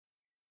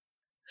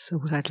So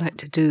what I'd like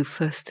to do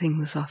first thing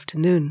this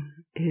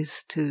afternoon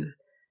is to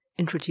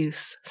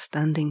introduce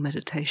standing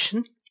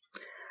meditation.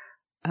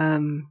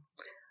 The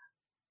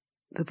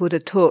Buddha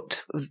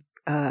taught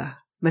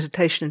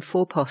meditation in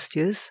 4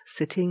 postures: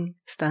 sitting,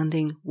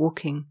 standing,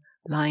 walking,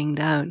 lying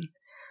down.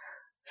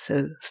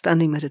 So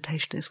standing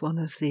meditation is one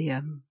of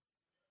the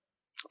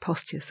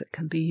postures that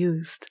can be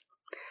used.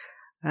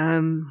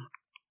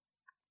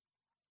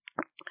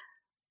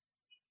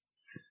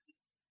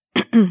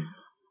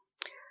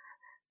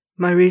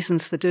 My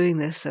reasons for doing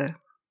this there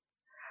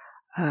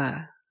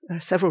are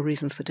several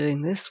reasons for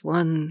doing this.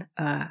 One,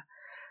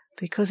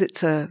 because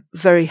it's a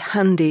very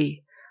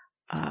handy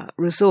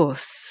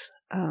resource.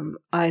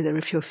 Either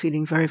if you're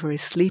feeling very, very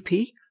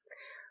sleepy,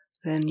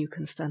 then you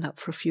can stand up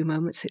for a few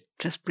moments. It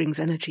just brings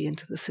energy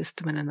into the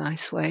system in a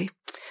nice way.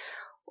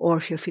 Or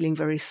if you're feeling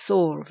very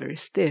sore or very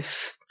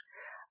stiff,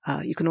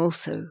 you can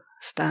also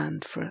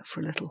stand for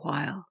a little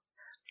while.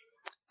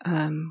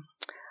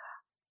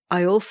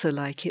 I also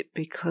like it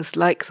because,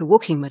 like the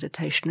walking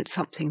meditation, it's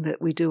something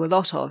that we do a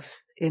lot of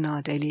in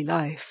our daily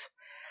life.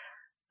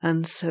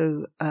 And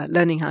so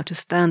learning how to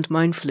stand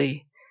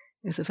mindfully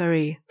is a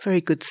very,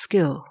 very good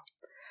skill.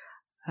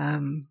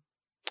 As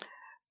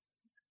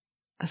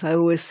I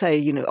always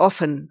say,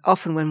 often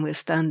when we're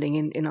standing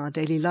in our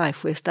daily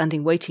life, we're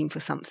standing waiting for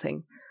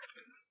something,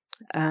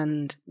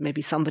 and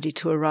maybe somebody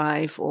to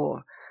arrive,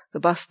 or the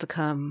bus to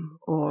come,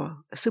 or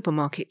a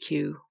supermarket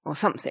queue, or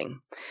something.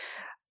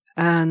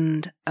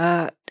 And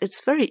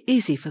it's very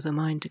easy for the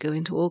mind to go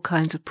into all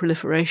kinds of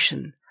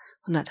proliferation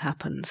when that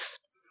happens.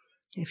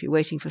 If you're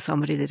waiting for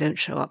somebody, they don't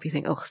show up, you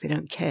think, oh, they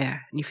don't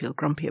care, and you feel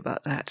grumpy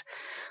about that.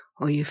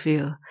 Or you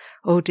feel,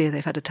 oh dear,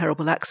 they've had a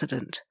terrible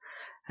accident,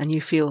 and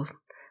you feel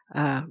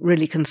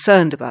really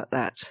concerned about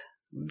that,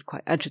 and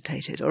quite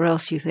agitated. Or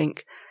else you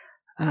think,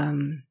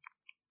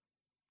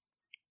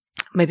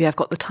 maybe I've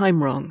got the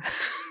time wrong.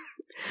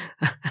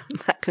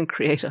 That can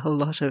create a whole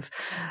lot of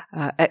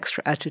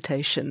extra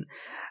agitation.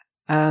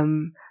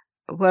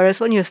 Whereas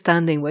when you're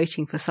standing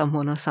waiting for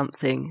someone or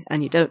something,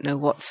 and you don't know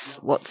what's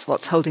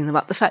holding them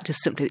up, the fact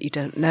is simply that you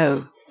don't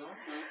know.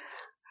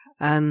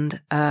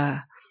 And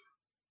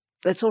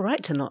it's all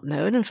right to not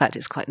know, and in fact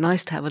it's quite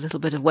nice to have a little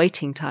bit of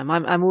waiting time.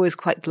 I'm always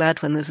quite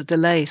glad when there's a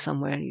delay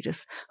somewhere and you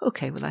just,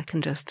 okay, well I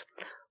can just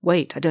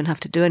wait. I don't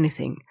have to do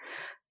anything.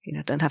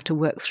 I don't have to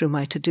work through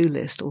my to-do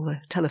list, all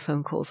the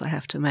telephone calls I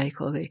have to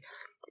make, or the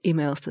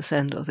emails to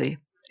send, or the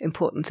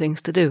important things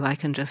to do. I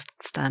can just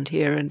stand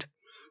here and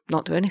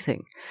not do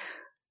anything.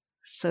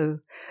 So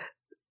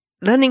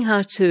learning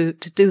how to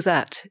do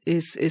that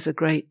is a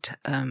great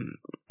a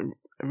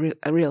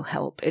real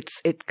help. It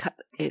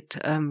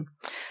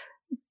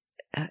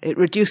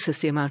reduces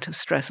the amount of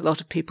stress. A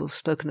lot of people have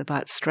spoken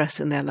about stress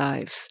in their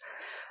lives,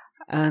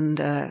 and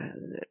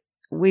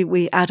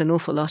we add an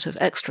awful lot of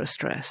extra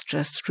stress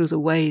just through the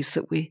ways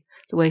that we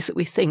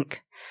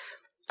think,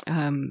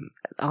 the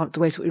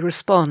ways that we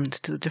respond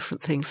to the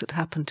different things that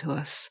happen to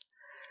us.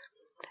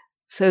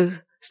 So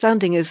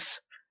standing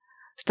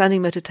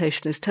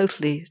meditation is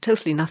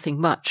totally nothing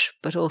much,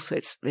 but also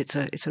it's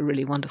a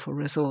really wonderful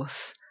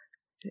resource,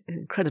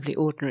 incredibly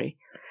ordinary.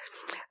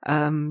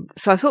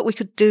 So I thought we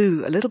could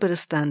do a little bit of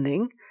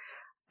standing.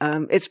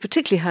 It's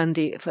particularly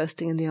handy first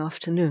thing in the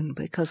afternoon,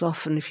 because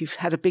often if you've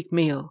had a big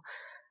meal,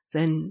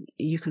 then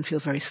you can feel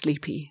very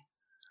sleepy.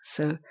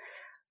 So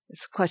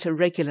it's quite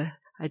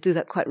I do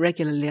that quite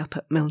regularly up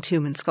at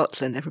Milntume in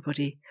Scotland.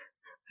 Everybody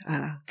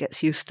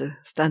gets used to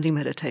standing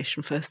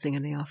meditation first thing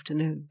in the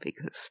afternoon,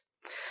 because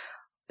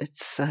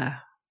it's a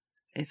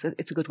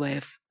good way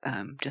of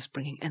just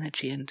bringing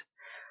energy and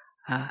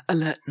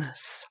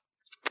alertness.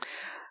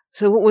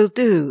 So what we'll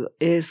do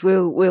is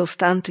we'll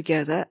stand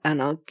together,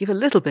 and I'll give a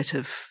little bit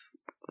of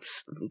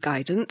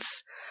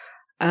guidance,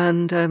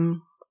 and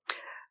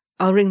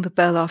I'll ring the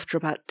bell after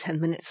about 10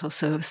 minutes or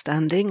so of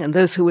standing, and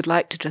those who would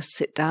like to just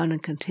sit down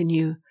and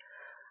continue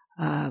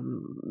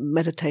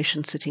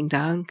meditation sitting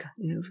down,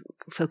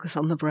 focus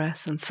on the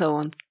breath and so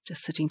on,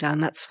 just sitting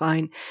down, that's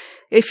fine.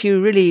 If you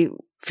really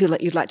feel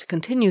that you'd like to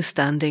continue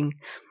standing,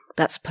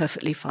 that's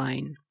perfectly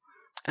fine,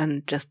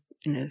 and just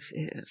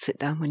sit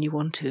down when you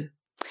want to.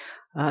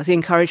 The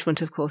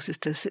encouragement, of course, is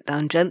to sit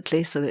down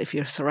gently, so that if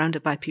you're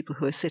surrounded by people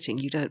who are sitting,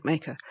 you don't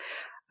make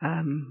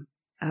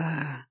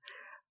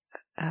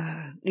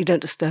you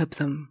don't disturb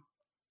them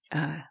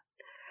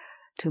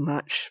too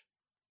much.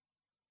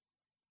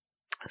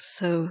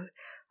 So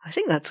I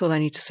think that's all I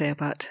need to say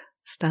about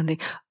standing.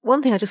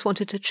 One thing I just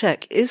wanted to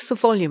check, is the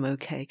volume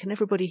okay? Can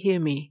everybody hear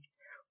me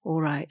all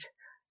right?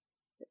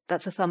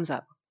 That's a thumbs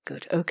up.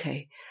 Good,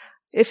 okay.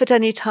 If at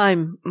any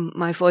time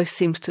my voice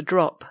seems to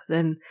drop,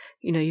 then,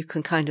 you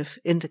can kind of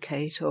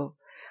indicate, or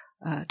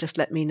just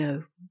let me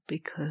know,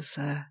 because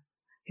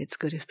it's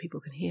good if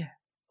people can hear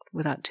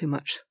without too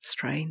much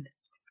strain.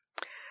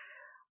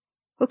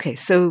 Okay,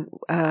 so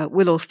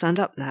we'll all stand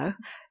up now.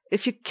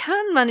 If you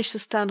can manage to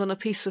stand on a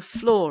piece of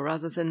floor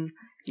rather than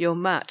your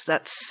mat,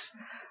 that's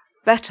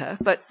better,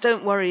 but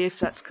don't worry if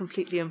that's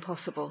completely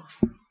impossible,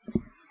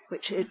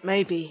 which it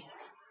may be.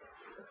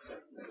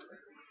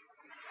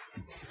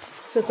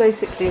 So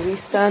basically we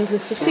stand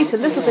with the feet a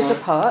little bit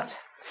apart,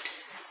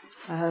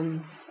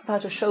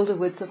 about a shoulder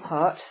width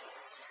apart,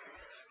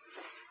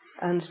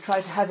 and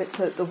try to have it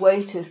so that the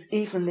weight is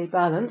evenly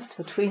balanced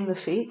between the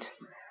feet,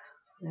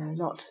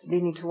 not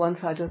leaning to one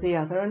side or the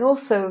other, and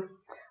also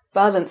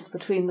balanced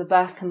between the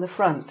back and the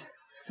front,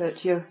 so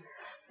that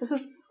there's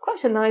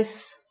quite a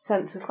nice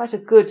sense of quite a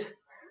good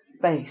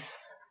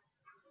base,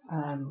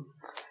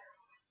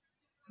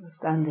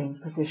 standing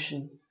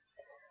position.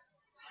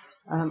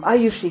 I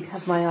usually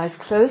have my eyes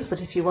closed,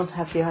 but if you want to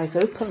have the eyes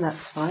open,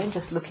 that's fine,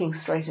 just looking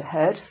straight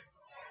ahead.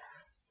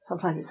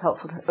 Sometimes it's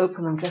helpful to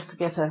open them just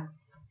to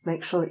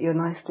make sure that you're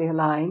nicely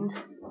aligned,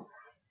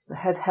 the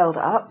head held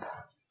up,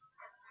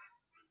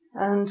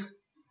 and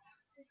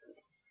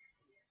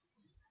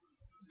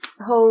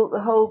the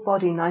whole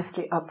body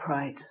nicely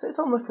upright. So it's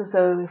almost as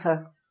though if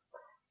there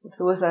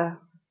was a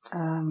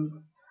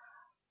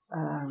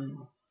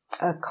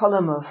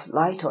column of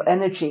light or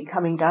energy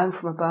coming down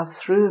from above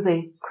through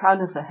the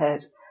crown of the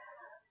head,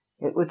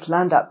 it would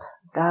land up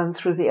down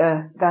through the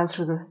earth,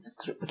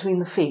 between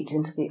the feet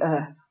into the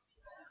earth.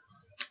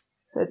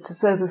 So it's as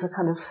though there's a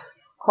kind of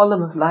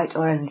column of light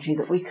or energy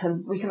that we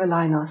can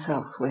align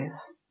ourselves with.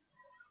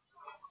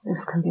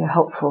 This can be a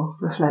helpful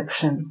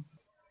reflection.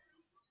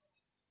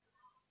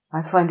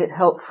 I find it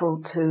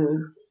helpful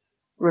to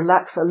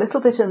relax a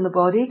little bit in the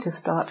body to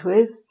start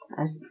with.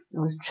 I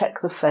always check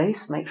the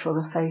face, make sure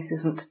the face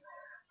isn't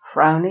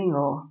frowning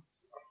or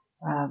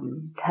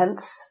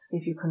tense. See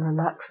if you can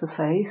relax the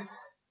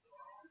face.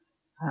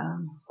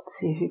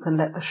 See if you can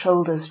let the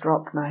shoulders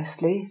drop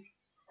nicely.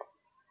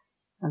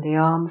 And the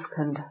arms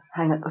can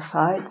hang at the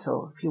sides,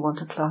 or if you want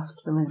to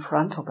clasp them in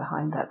front or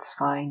behind, that's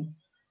fine.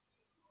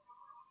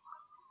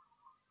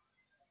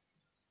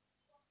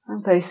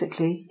 And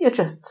basically, you're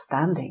just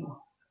standing.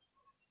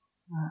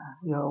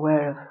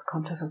 You're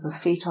conscious of the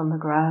feet on the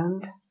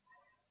ground,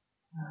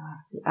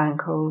 the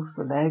ankles,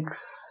 the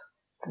legs,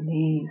 the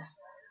knees.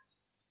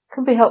 It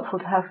can be helpful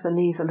to have the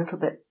knees a little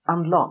bit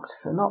unlocked,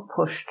 so not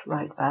pushed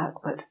right back,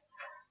 but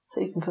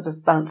so you can sort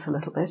of bounce a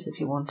little bit if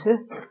you want to.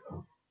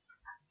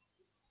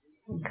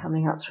 And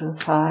coming up through the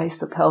thighs,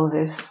 the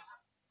pelvis,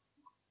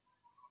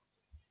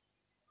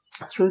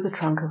 through the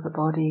trunk of the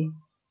body.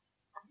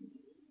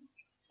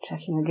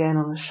 Checking again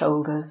on the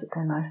shoulders that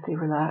they're nicely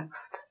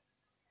relaxed.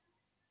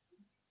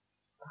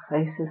 The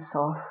face is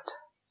soft,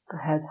 the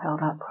head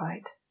held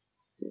upright.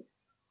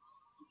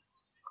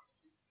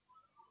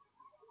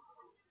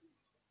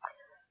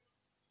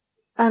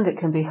 And it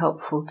can be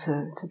helpful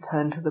to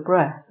turn to the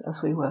breath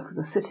as we work with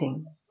the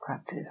sitting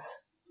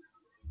practice.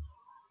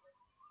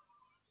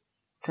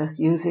 Just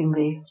using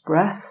the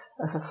breath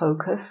as a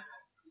focus,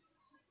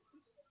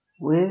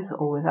 with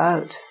or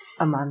without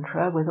a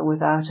mantra, with or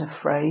without a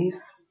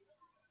phrase,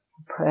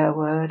 a prayer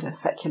word, a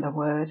secular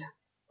word,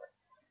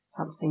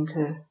 something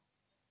to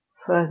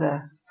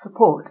further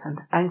support and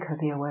anchor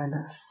the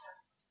awareness.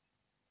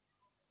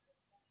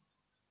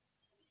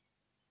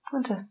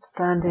 And just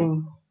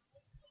standing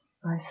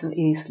nice and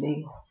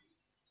easily,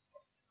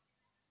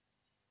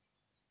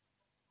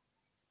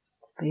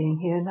 being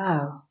here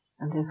now.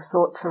 And if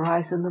thoughts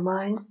arise in the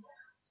mind,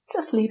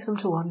 just leave them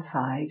to one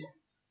side.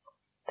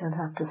 Don't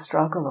have to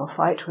struggle or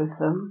fight with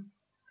them,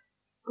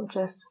 but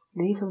just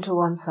leave them to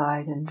one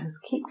side and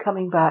just keep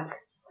coming back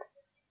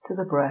to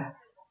the breath.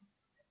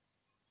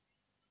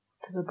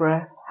 To the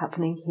breath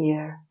happening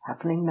here,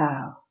 happening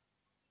now.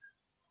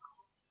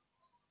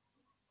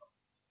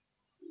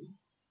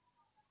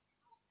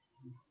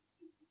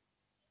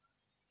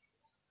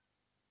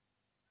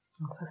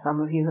 And for some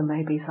of you, there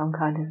may be some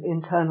kind of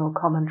internal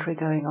commentary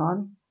going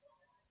on.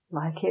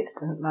 Like it,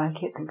 don't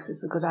like it, thinks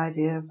it's a good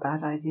idea,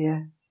 bad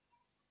idea,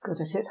 good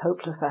at it,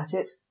 hopeless at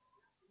it.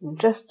 And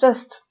just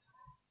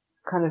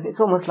kind of, it's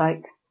almost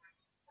like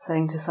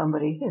saying to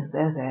somebody,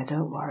 they're there,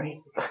 don't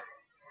worry.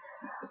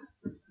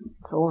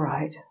 It's all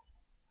right.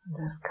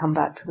 And just come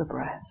back to the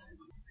breath.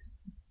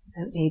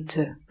 Don't need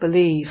to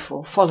believe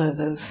or follow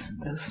those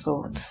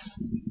thoughts.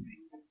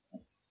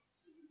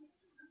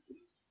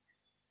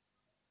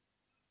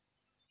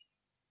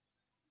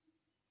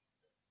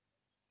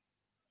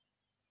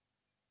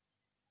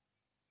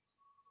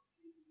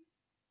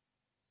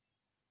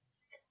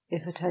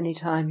 If at any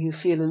time you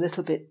feel a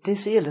little bit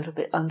dizzy, a little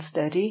bit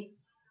unsteady,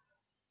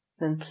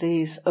 then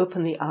please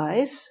open the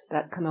eyes.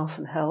 That can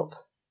often help.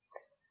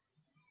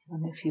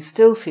 And if you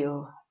still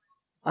feel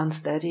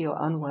unsteady or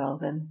unwell,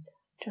 then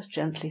just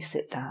gently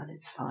sit down.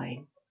 It's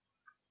fine.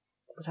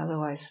 But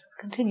otherwise,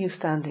 continue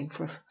standing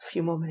for a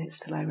few more minutes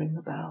till I ring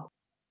the bell.